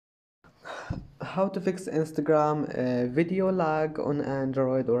How to fix Instagram video lag on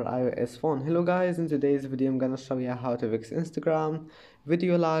Android or iOS phone. Hello guys, in today's video I'm gonna show you how to fix Instagram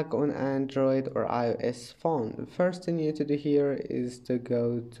video lag on Android or iOS phone. The first thing you need to do here is to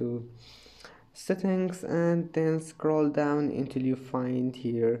go to settings and then scroll down until you find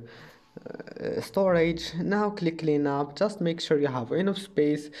here storage. Now click clean up. Just make sure you have enough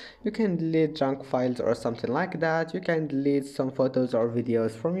space. You can delete junk files or something like that. You can delete some photos or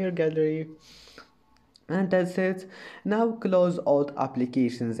videos from your gallery, and that's it. Now close all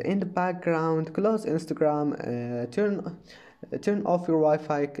applications in the background. Close Instagram. Turn off your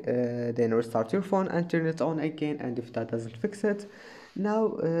Wi-Fi, then restart your phone and turn it on again. And if that doesn't fix it,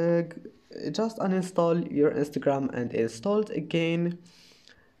 now just uninstall your Instagram and install it again.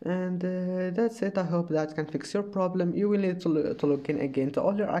 And that's it. I hope that can fix your problem. You will need to log in again to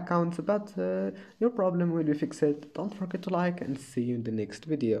all your accounts, but your problem will be fixed. Don't forget to like and see you in the next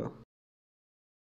video.